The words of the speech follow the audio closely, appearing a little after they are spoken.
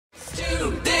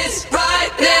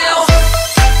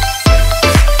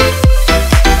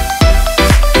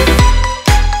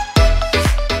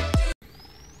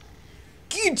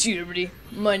to you, everybody.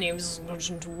 My name is Awesomecrunch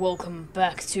and welcome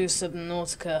back to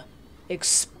Subnautica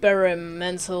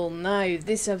Experimental. Now,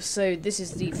 this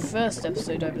is the first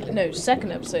episode, I believe, no,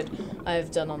 second episode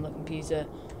I've done on the computer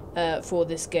for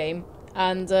this game.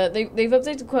 And they've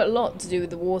updated quite a lot to do with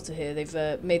the water here.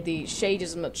 They've made the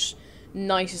shaders much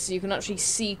nicer so you can actually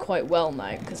see quite well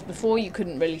now, because before you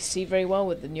couldn't really see very well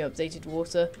with the new updated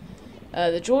water.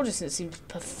 The draw distance seems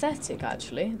pathetic,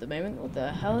 actually, at the moment. What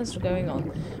the hell is going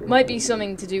on? Might be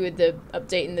something to do with the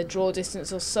updating the draw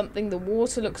distance or something. The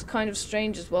water looks kind of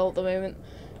strange as well at the moment.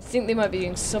 I think they might be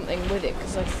doing something with it,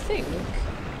 because I think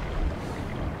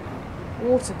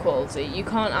water quality, you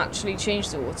can't actually change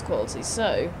the water quality,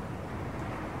 so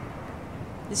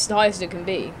this is the highest it can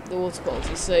be, the water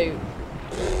quality, so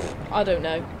I don't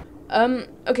know.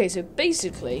 Okay, so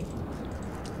basically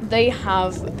they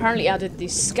have apparently added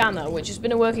this scanner, which has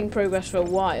been a work in progress for a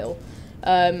while,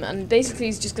 and basically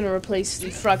it's just going to replace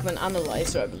the fragment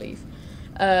analyzer, I believe.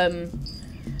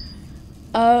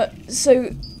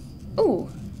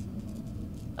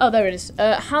 Oh, there it is.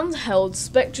 Handheld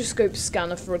spectroscope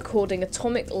scanner for recording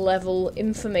atomic level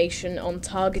information on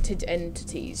targeted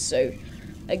entities. So,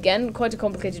 again, quite a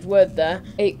complicated word there.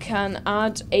 It can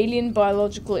add alien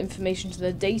biological information to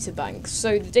the databank.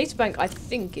 So the databank, I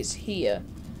think, is here.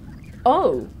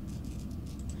 Oh.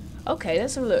 Okay,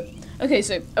 let's have a look. Okay,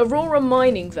 so Aurora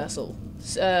mining vessel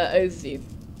overview.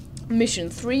 Mission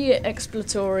 3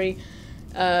 exploratory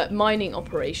mining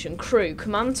operation. Crew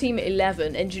command team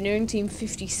 11, engineering team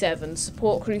 57,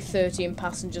 support crew 30, and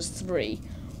passengers 3.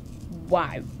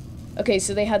 Wow. Okay,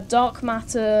 so they had dark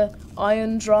matter,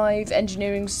 ion drive,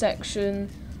 engineering section,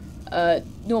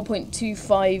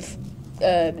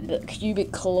 0.25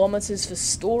 cubic kilometers for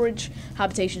storage,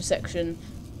 habitation section.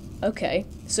 Okay,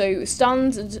 so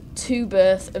standard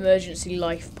 2-berth emergency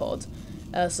life pod.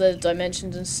 So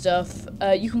dimensions and stuff.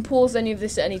 You can pause any of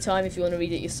this at any time if you want to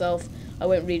read it yourself. I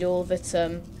won't read all of it,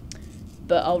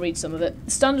 but I'll read some of it.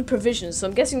 Standard provisions, so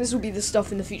I'm guessing this will be the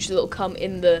stuff in the future that will come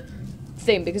in the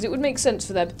thing, because it would make sense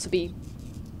for there to be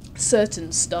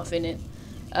certain stuff in it.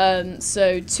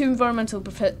 So 2 environmental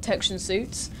protection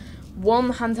suits,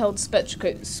 1 handheld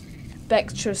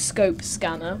spectroscope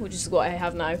scanner, which is what I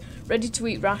have now, ready to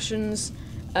eat rations,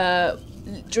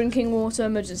 drinking water,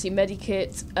 emergency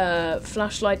medikit,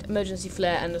 flashlight, emergency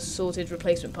flare, and assorted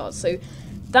replacement parts. So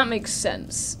that makes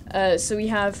sense. So we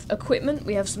have equipment,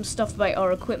 we have some stuff about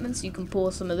our equipment, so you can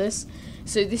pause some of this.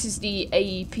 So this is the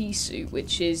AEP suit,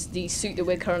 which is the suit that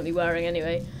we're currently wearing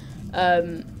anyway,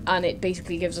 and it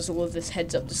basically gives us all of this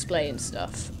heads-up display and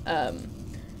stuff.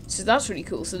 So that's really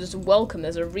cool. So there's a welcome,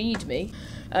 there's a readme.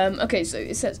 Okay, so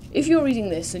it says, if you're reading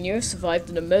this and you have survived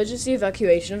an emergency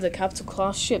evacuation of the capital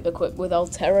class ship equipped with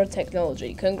Altera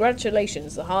technology,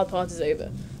 congratulations, the hard part is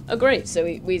over. Oh great, so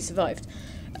we survived.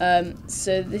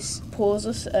 So this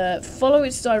pauses, follow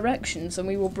its directions and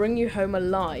we will bring you home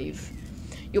alive.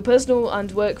 Your personal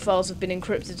and work files have been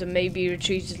encrypted and may be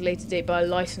retrieved at a later date by a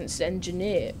licensed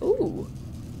engineer. Ooh.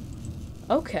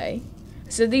 Okay.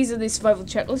 So these are the survival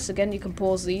checklists. Again, you can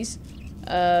pause these.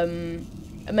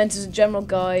 Mentor's general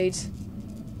guide.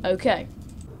 Okay.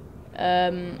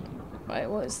 Right,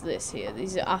 what is this here?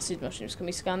 These are acid mushrooms. Can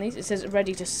we scan these? It says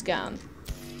ready to scan.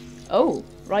 Oh,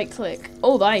 right click.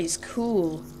 Oh, that is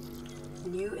cool.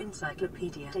 New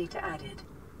encyclopedia data added.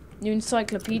 New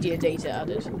encyclopedia data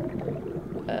added.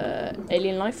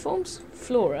 Alien life forms?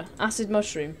 Flora. Acid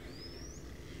mushroom.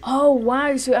 Oh,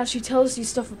 wow, so it actually tells you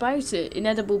stuff about it.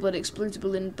 Inedible but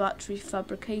exploitable in battery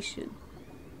fabrication.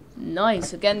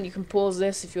 Nice. Again, you can pause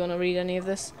this if you want to read any of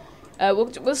this.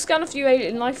 We'll scan a few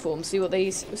alien life forms, see what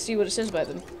it says about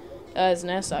them. There's an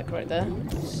air sac right there.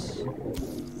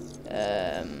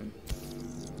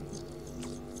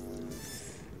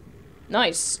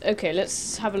 Nice. Okay,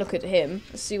 let's have a look at him.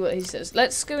 Let's see what he says.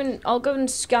 Let's go and I'll go and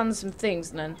scan some things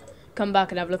and then come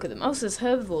back and have a look at them. Oh, so there's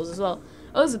herbivores as well.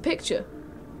 Oh, there's a picture.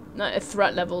 Not a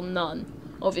threat level none,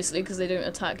 obviously, because they don't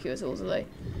attack you at all, do they?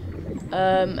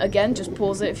 Again, just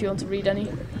pause it if you want to read any.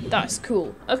 That's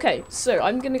cool. Okay, so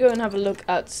I'm gonna go and have a look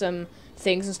at some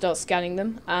things and start scanning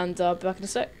them, and I'll be back in a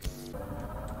sec.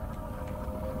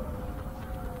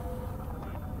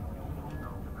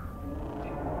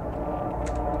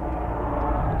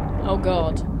 Oh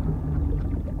god.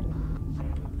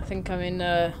 I think I'm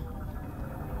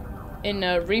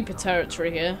in Reaper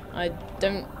territory here. I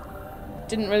didn't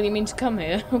really mean to come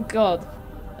here. Oh god.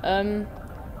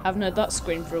 Haven't heard that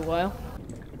scream for a while.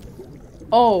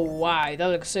 Oh wow, that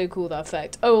looks so cool, that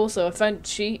effect. Oh, also I found a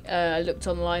cheat. I looked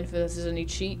online for if there's any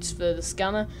cheats for the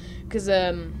scanner, because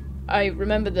I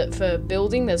remember that for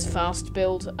building there's fast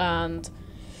build and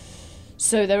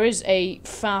So there is a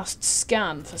fast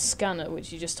scan for scanner,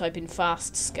 which you just type in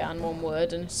fast scan, one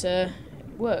word, and it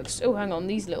works. Oh, hang on,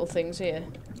 these little things here.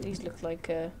 These look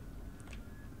like,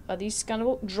 are these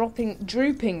scannable?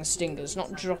 Drooping stingers,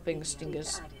 not dropping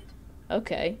stingers.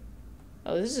 Okay.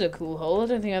 Oh, this is a cool hole. I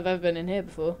don't think I've ever been in here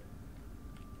before.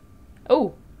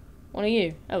 Oh, one of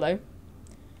you. Hello.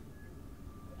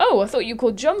 Oh, I thought you were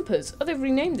called jumpers. Oh, they've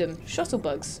renamed them.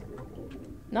 Shuttlebugs.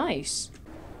 Nice.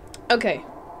 Okay.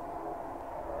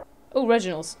 Oh,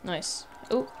 Reginald's. Nice.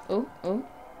 Oh.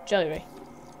 Jelly Ray.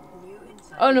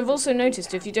 Oh, and I've also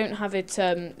noticed if you don't have it,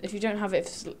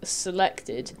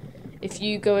 selected, if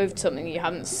you go over to something you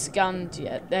haven't scanned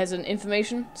yet, there's an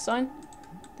information sign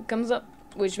that comes up,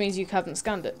 which means you haven't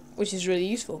scanned it, which is really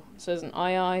useful. So there's an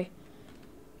eye.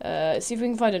 See if we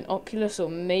can find an oculus or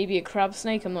maybe a crab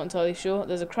snake. I'm not entirely sure.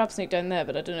 There's a crab snake down there,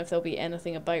 but I don't know if there'll be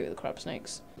anything about the crab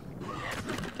snakes.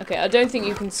 Okay, I don't think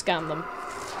you can scan them.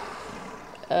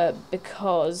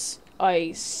 Because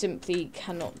I simply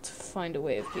cannot find a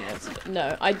way of being able to...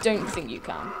 No, I don't think you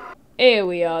can. Here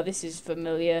we are. This is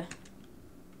familiar.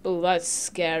 Oh, that's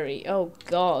scary. Oh,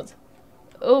 God.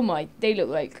 Oh, my. They look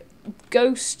like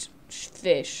ghost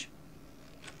fish.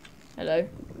 Hello.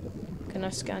 Can I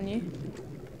scan you?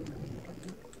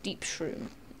 Deep shroom.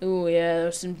 Oh, yeah,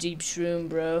 there's some deep shroom,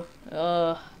 bro.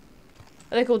 Are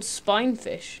they called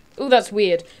spinefish? Oh, that's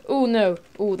weird. Oh, no.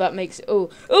 Oh, that makes it...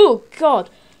 Oh, God.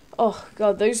 Oh,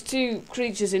 God, those two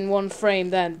creatures in one frame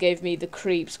then gave me the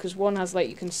creeps, because one has, like,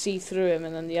 you can see through him,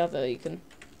 and then the other you can...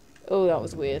 Oh, that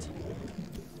was weird.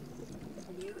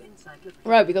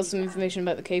 Right, we got some information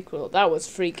about the cave crawl. That was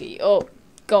freaky. Oh,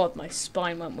 God, my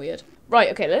spine went weird. Right,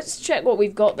 okay, let's check what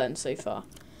we've got then so far.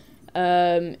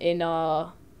 In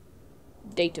our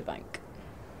data bank.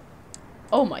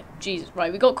 Oh, my Jesus.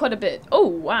 Right, we got quite a bit. Oh,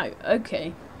 wow,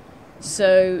 okay.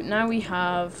 So, now we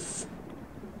have...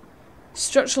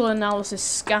 Structural analysis,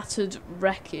 scattered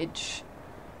wreckage.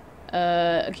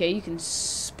 Okay, you can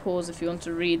pause if you want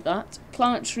to read that.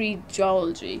 Planetary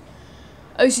geology.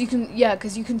 Oh, so you can, yeah,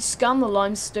 because you can scan the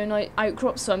limestone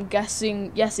outcrops, so I'm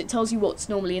guessing, yes, it tells you what's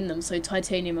normally in them, so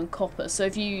titanium and copper. So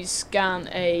if you scan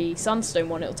a sandstone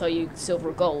one, it'll tell you silver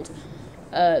or gold.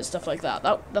 Stuff like that.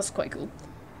 That's quite cool.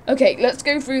 Okay, let's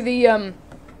go through the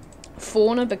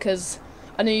fauna, because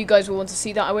I know you guys will want to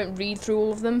see that. I won't read through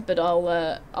all of them, but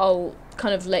I'll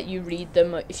kind of let you read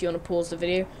them if you want to pause the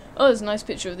video. Oh, there's a nice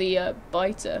picture of the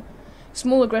biter.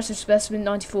 Small aggressive specimen,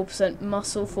 94%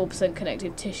 muscle, 4%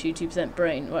 connective tissue, 2%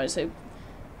 brain. Right, so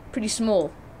pretty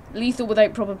small. Lethal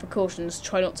without proper precautions.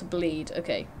 Try not to bleed.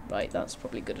 Okay, right, that's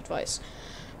probably good advice.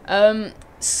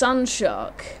 Sand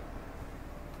shark.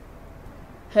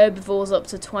 Herbivores up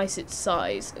to twice its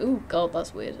size. Ooh, God,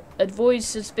 that's weird. Avoid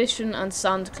suspicion and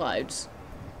sand clouds.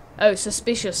 Oh,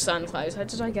 suspicious sand clouds. How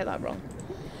did I get that wrong?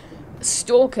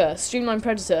 Stalker, streamlined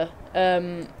predator.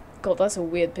 God, that's a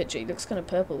weird picture. He looks kind of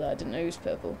purple there. I didn't know he was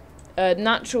purple.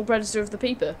 Natural predator of the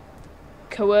peeper.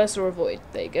 Coerce or avoid.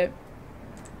 There you go.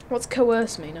 What's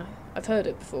coerce mean? I've heard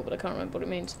it before, but I can't remember what it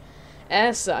means.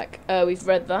 Air sac. We've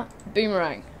read that.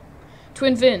 Boomerang.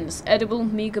 Twin fins. Edible,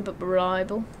 meager but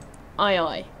reliable.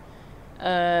 Aye.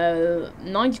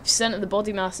 90% of the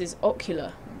body mass is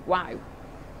ocular. Wow.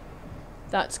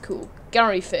 That's cool.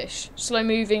 Gary fish. Slow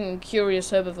moving and curious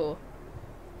herbivore.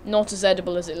 Not as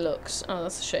edible as it looks. Oh,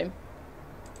 that's a shame.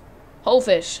 Whole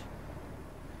fish.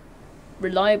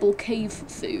 Reliable cave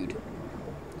food.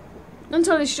 Not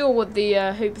entirely sure what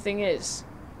the hoop thing is.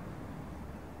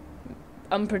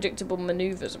 Unpredictable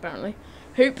maneuvers, apparently.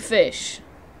 Hoop fish.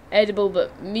 Edible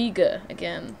but meager,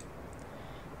 again.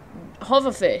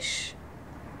 Hoverfish.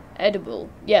 Edible.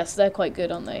 Yes, they're quite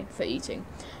good, aren't they, for eating.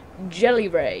 Jelly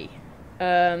ray.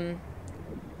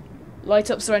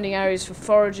 Light up surrounding areas for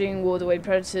foraging, ward away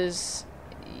predators.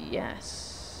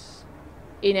 Yes.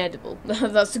 Inedible.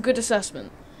 That's a good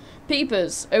assessment.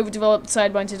 Peepers. Overdeveloped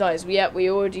side-mounted eyes. Yeah, we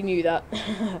already knew that.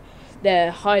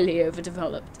 They're highly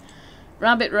overdeveloped.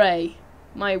 Rabbit ray.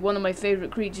 One of my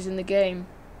favourite creatures in the game.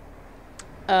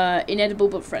 Inedible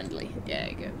but friendly. There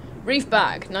you go. Reef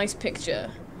bag. Nice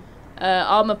picture.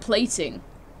 Armour plating.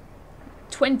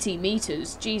 20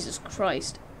 meters. Jesus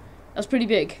Christ. That's pretty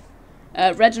big.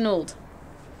 Reginald.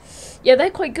 Yeah, they're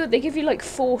quite good. They give you like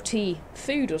 40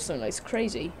 food or something. It's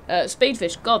crazy.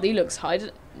 Spadefish. God, he looks high.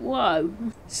 Whoa.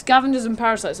 Scavengers and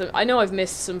parasites. I know I've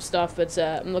missed some stuff, but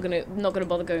I'm not gonna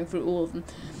bother going through all of them.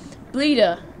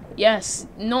 Bleeder. Yes,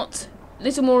 not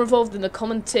little more evolved than the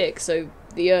common tick. So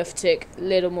the earth tick,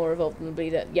 little more evolved than the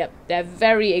bleeder. Yep, they're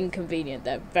very inconvenient.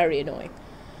 They're very annoying.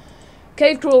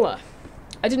 Cave crawler.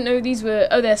 I didn't know these were.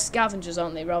 Oh, they're scavengers,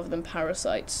 aren't they, rather than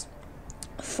parasites?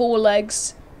 4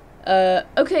 legs.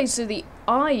 Okay, so the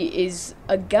eye is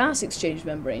a gas exchange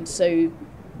membrane, so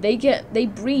they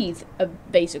breathe,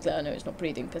 basically, I know it's not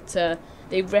breathing, but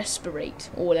they respirate,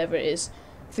 or whatever it is,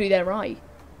 through their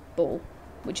eyeball,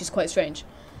 which is quite strange.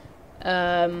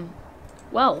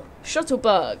 Well,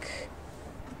 Shuttlebug.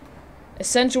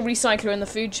 Essential recycler in the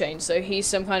food chain, so he's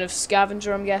some kind of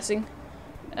scavenger, I'm guessing.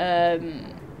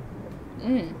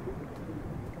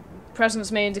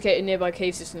 Presence may indicate a nearby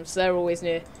cave systems, so they're always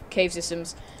near cave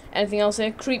systems. Anything else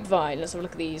here? Creepvine, let's have a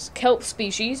look at these. Kelp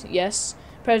species, yes.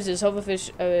 Predators, hoverfish,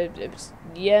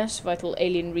 yes. Vital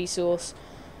alien resource.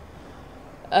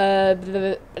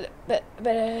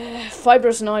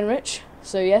 Fibrous and iron rich,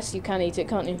 so yes, you can eat it,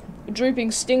 can't you?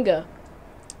 Drooping stinger.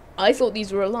 I thought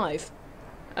these were alive.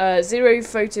 Zero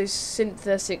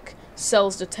photosynthetic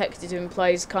cells detected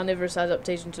implies carnivorous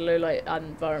adaptation to low light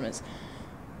environments.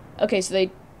 Okay, so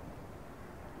they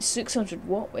 600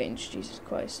 watt range, Jesus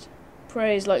Christ.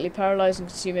 Prey is likely paralyzed and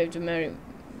consumed over to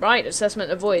right,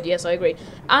 assessment avoid, yes, I agree.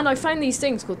 And I found these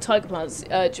things called tiger plants.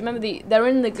 Do you remember they're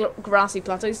in the grassy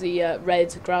plateaus, the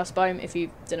red grass biome, if you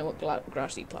don't know what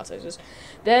grassy plateaus is.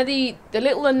 They're the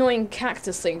little annoying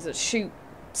cactus things that shoot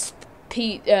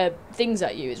things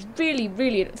at you. It's really,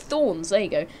 really, thorns, there you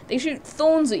go. They shoot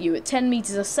thorns at you at 10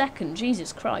 meters a second,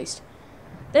 Jesus Christ.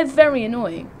 They're very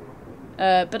annoying.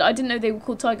 But I didn't know they were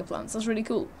called tiger plants. That's really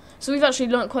cool. So we've actually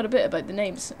learnt quite a bit about the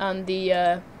names and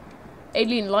the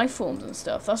alien life forms and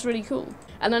stuff. That's really cool.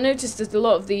 And I noticed that a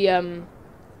lot of the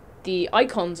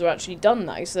icons are actually done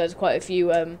now. So there's quite a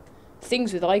few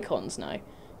things with icons now.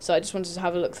 So I just wanted to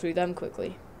have a look through them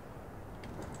quickly,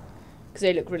 because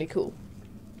they look really cool.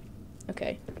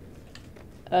 Okay.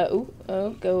 Oh,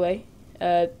 go away.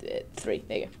 3.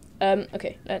 There you go.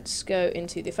 Okay, let's go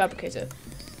into the fabricator.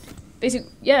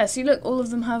 Yeah, see, look, all of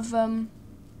them have,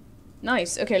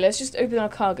 nice. Okay, let's just open our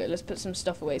cargo. Let's put some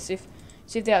stuff away. See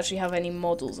if they actually have any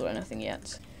models or anything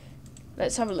yet.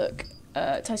 Let's have a look.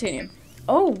 Titanium.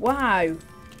 Oh, wow.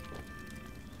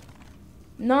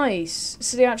 Nice.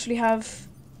 So they actually have...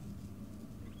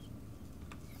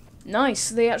 Nice,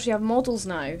 so they actually have models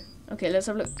now. Okay, let's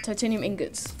have a look. Titanium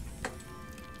ingots.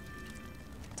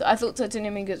 So I thought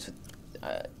titanium ingots would...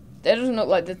 that doesn't look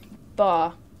like the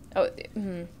bar. Oh,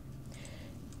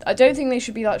 I don't think they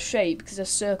should be that shape, because they're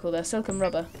circle. They're silicon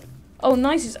rubber. Oh,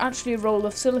 nice, it's actually a roll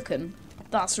of silicon.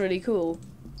 That's really cool.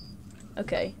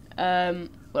 Okay,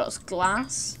 what else?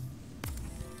 Glass.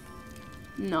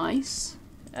 Nice.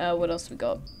 What else we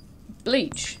got?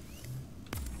 Bleach.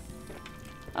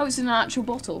 Oh, it's in an actual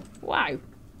bottle. Wow.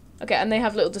 Okay, and they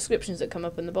have little descriptions that come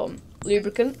up in the bottom.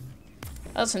 Lubricant.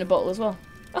 That's in a bottle as well.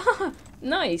 Ah,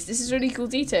 nice. This is really cool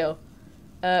detail.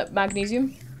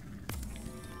 Magnesium.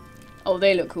 Oh,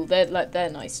 they look cool. They're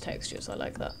nice textures. I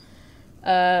like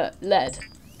that. Lead.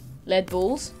 Lead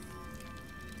balls.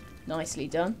 Nicely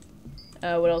done.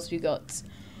 What else we got?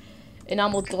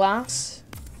 Enameled glass.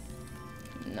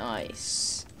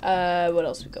 Nice. What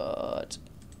else we got?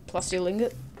 Plasteel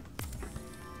ingot.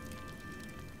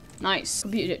 Nice.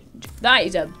 Computer. That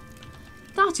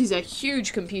is a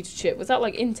huge computer chip. Was that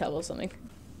like Intel or something?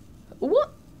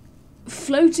 What?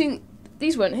 Floating.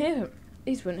 These weren't here.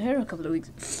 These weren't here a couple of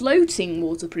weeks. Floating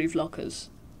waterproof lockers.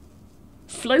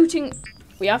 Floating.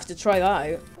 We have to try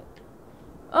that out.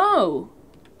 Oh.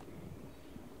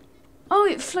 Oh,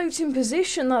 it floats in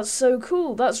position. That's so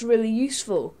cool. That's really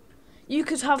useful. You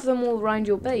could have them all around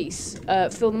your base.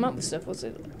 Fill them up with stuff. What's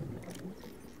it?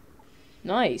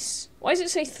 Nice. Why does it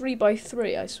say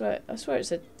 3x3? I swear it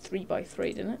said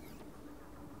 3x3, didn't it?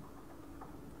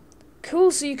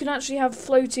 Cool, so you can actually have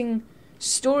floating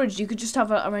storage. You could just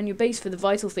have it around your base for the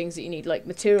vital things that you need, like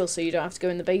materials, so you don't have to go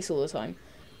in the base all the time.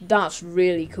 That's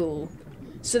really cool.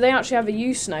 So they actually have a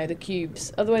use now, the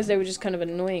cubes. Otherwise they were just kind of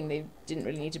annoying. They didn't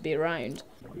really need to be around.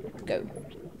 Go.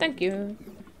 Thank you.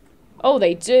 Oh,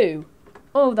 they do.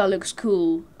 Oh, that looks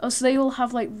cool. Oh, so they all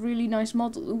have like really nice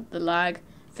models. Ooh, the lag.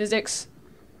 Physics.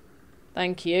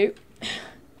 Thank you.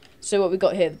 So what we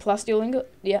got here? The plasteel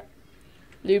ingot? Yeah.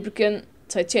 Lubricant.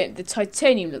 Titanium. The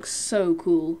titanium looks so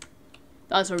cool.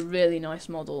 That's a really nice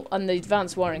model. And the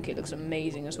advanced wiring kit looks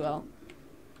amazing as well.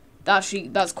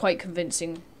 That's quite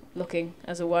convincing looking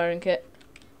as a wiring kit.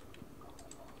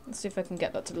 Let's see if I can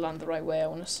get that to land the right way. I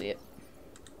want to see it.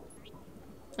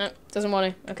 No, doesn't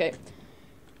want to. Okay.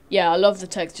 Yeah, I love the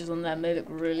textures on them. They look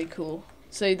really cool.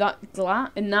 So that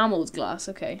enameled glass,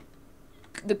 okay.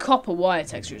 The copper wire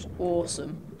texture is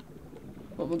awesome.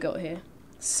 What we got here?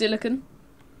 Silicon.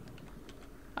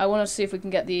 I want to see if we can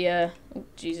get the oh,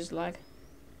 Jesus, lag.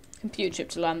 Computer chip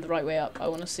to land the right way up. I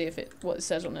want to see if what it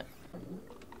says on it.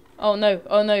 Oh no,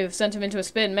 I've sent him into a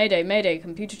spin. Mayday, mayday,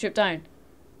 computer chip down.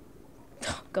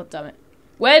 God damn it.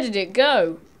 Where did it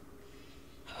go?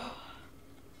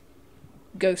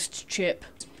 Ghost chip.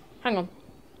 Hang on.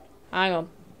 Hang on.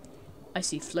 I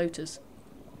see floaters.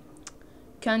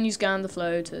 Can you scan the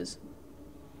floaters?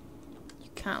 You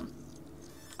can.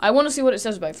 I want to see what it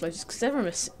says about floaters,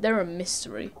 because they're a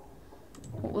mystery.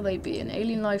 What will they be? In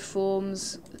alien life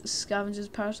forms? Scavengers?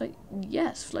 Parasite?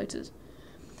 Yes, floaters.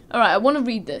 Alright, I want to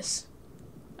read this.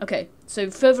 Okay,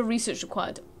 so further research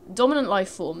required. Dominant life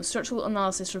form. Structural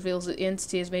analysis reveals that the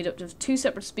entity is made up of 2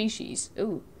 separate species.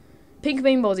 Ooh. Pink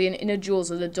main body and inner jaws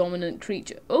are the dominant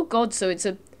creature. Oh god, so it's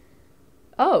a...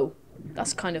 Oh,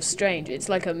 that's kind of strange. It's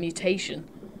like a mutation.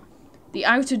 The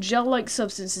outer gel-like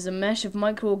substance is a mesh of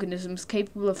microorganisms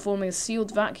capable of forming a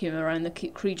sealed vacuum around the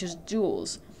creature's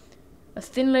jaws. A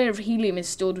thin layer of helium is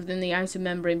stored within the outer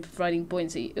membrane, providing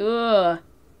buoyancy. Ugh.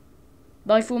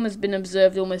 Life form has been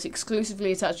observed almost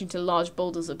exclusively attaching to large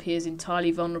boulders, appears entirely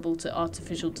vulnerable to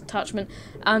artificial detachment,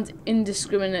 and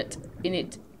indiscriminate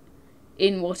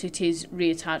in what it is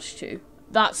reattached to.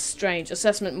 That's strange.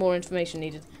 Assessment, more information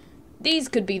needed. These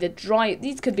could be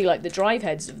like the drive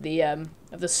heads of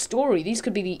the story. These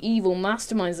could be the evil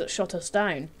masterminds that shot us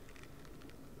down.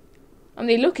 And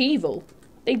they look evil.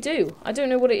 They do. I don't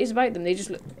know what it is about them. They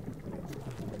just look...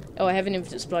 Oh, I have an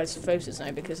infinite supply of photos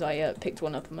now because I picked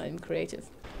one up on my own creative.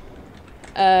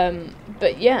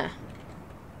 But yeah.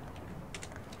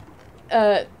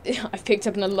 I've picked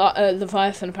up a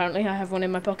Leviathan, apparently. I have one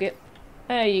in my pocket.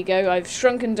 There you go. I've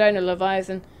shrunken down a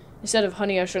Leviathan. Instead of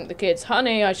Honey, I Shrunk the Kids.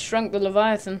 Honey, I Shrunk the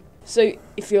Leviathan. So,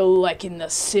 if you're liking the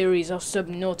series of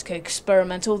Subnautica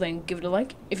Experimental, then give it a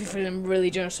like. If you're feeling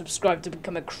really generous, subscribe to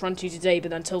become a crunchy today.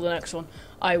 But until the next one,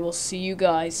 I will see you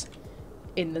guys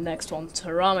in the next one.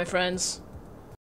 Ta-ra, my friends.